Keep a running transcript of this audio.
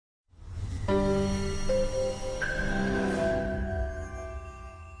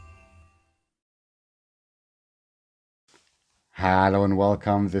Hello and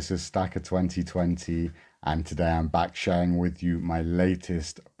welcome. This is Stacker 2020, and today I'm back sharing with you my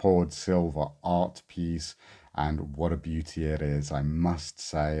latest poured silver art piece. And what a beauty it is. I must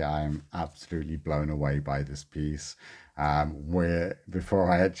say, I'm absolutely blown away by this piece.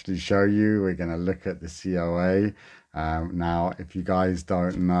 Before I actually show you, we're going to look at the COA. Now, if you guys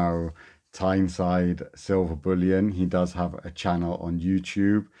don't know, Tyneside Silver Bullion, he does have a channel on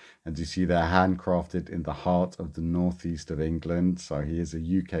YouTube, and you see they're handcrafted in the heart of the northeast of England. So he is a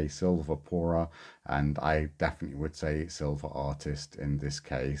UK silver pourer, and I definitely would say silver artist in this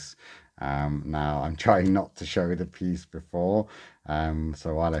case. Now I'm trying not to show the piece before,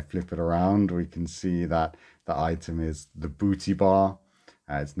 so while I flip it around, we can see that the item is the booty bar.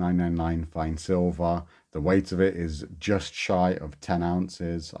 It's 999 fine silver. The weight of it is just shy of 10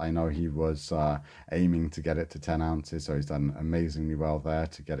 ounces. I know he was aiming to get it to 10 ounces, so he's done amazingly well there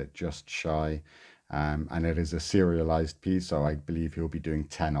to get it just shy. And it is a serialized piece, so I believe he'll be doing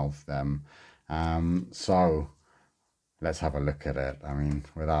 10 of them. So let's have a look at it. I mean,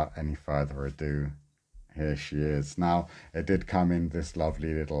 without any further ado, here she is. Now, it did come in this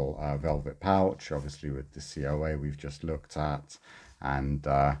lovely little velvet pouch, obviously with the COA we've just looked at. And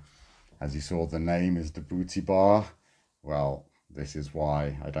as you saw, the name is the booty bar. Well, this is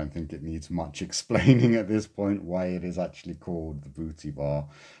why. I don't think it needs much explaining at this point why it is actually called the booty bar.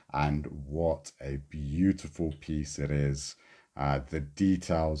 And what a beautiful piece it is. The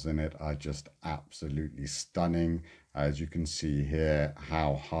details in it are just absolutely stunning. As you can see here,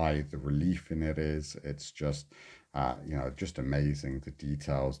 how high the relief in it is. It's just, just amazing. The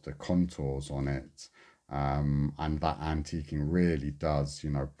details, the contours on it. And that antiquing really does,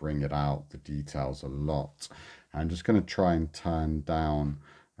 bring it out, the details a lot. I'm just going to try and turn down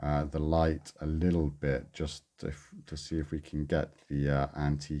the light a little bit just to see if we can get the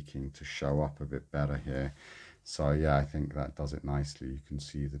antiquing to show up a bit better here. So yeah, I think that does it nicely. You can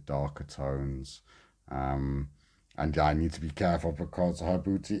see the darker tones. And yeah, I need to be careful because her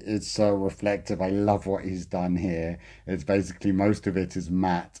booty is so reflective. I love what he's done here. It's basically most of it is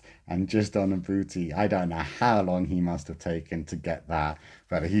matte and just on a booty. I don't know how long he must have taken to get that,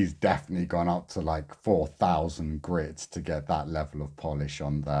 but he's definitely gone up to like 4,000 grits to get that level of polish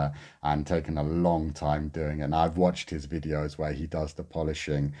on there, and taken a long time doing it. And I've watched his videos where he does the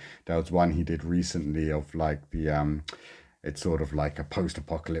polishing. There was one he did recently of like the it's sort of like a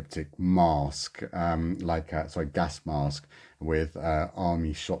post-apocalyptic mask, gas mask with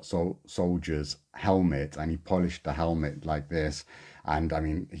army soldiers helmet, and he polished the helmet like this. And I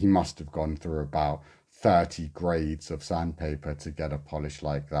mean, he must have gone through about 30 grades of sandpaper to get a polish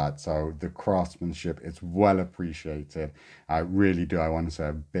like that. So the craftsmanship is well appreciated. I really do. I want to say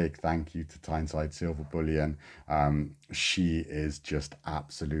a big thank you to Tyneside Silver Bullion. She is just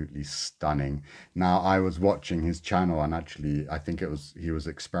absolutely stunning. Now, I was watching his channel, and actually I think he was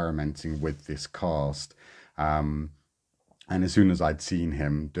experimenting with this cast. And as soon as I'd seen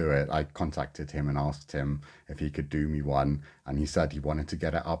him do it, I contacted him and asked him if he could do me one. And he said he wanted to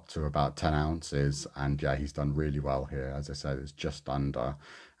get it up to about 10 ounces. And yeah, he's done really well here. As I said, it's just under.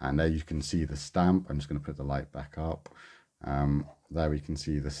 And there you can see the stamp. I'm just going to put the light back up. There we can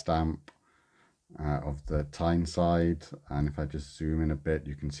see the stamp of the Tyneside. And if I just zoom in a bit,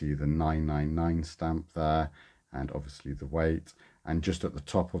 you can see the 999 stamp there. And obviously the weight. And just at the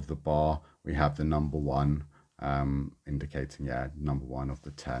top of the bar, we have the number 1. Indicating, yeah, number 1 of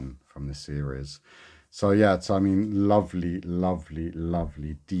the 10 from the series. So yeah, I mean, lovely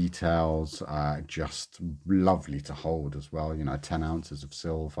details, just lovely to hold as well, 10 ounces of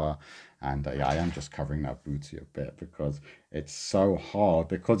silver. And yeah, I am just covering that booty a bit because it's so hard,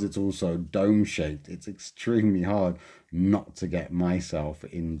 because it's also dome shaped. It's extremely hard not to get myself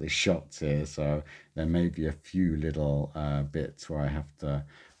in the shots here. So there may be a few little bits where I have to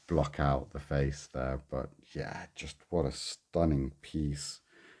block out the face there, but yeah, just what a stunning piece.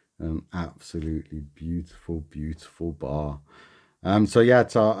 Absolutely beautiful bar. So yeah,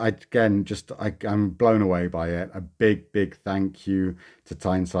 I'm blown away by it. A big thank you to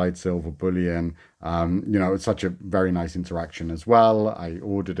Tyneside Silver Bullion. It's such a very nice interaction as well. I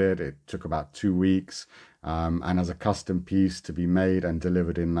ordered it. It took about 2 weeks. And as a custom piece to be made and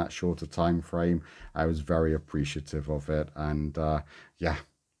delivered in that shorter time frame, I was very appreciative of it. And yeah,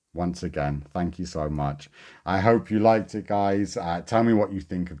 once again, thank you so much. I hope you liked it, guys. Tell me what you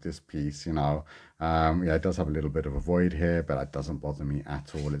think of this piece. Yeah, it does have a little bit of a void here, but it doesn't bother me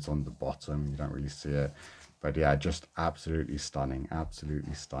at all. It's on the bottom. You don't really see it. But yeah, just absolutely stunning.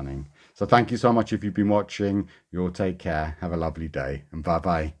 Absolutely stunning. So thank you so much if you've been watching. You'll take care. Have a lovely day. And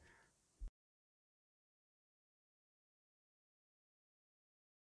bye-bye.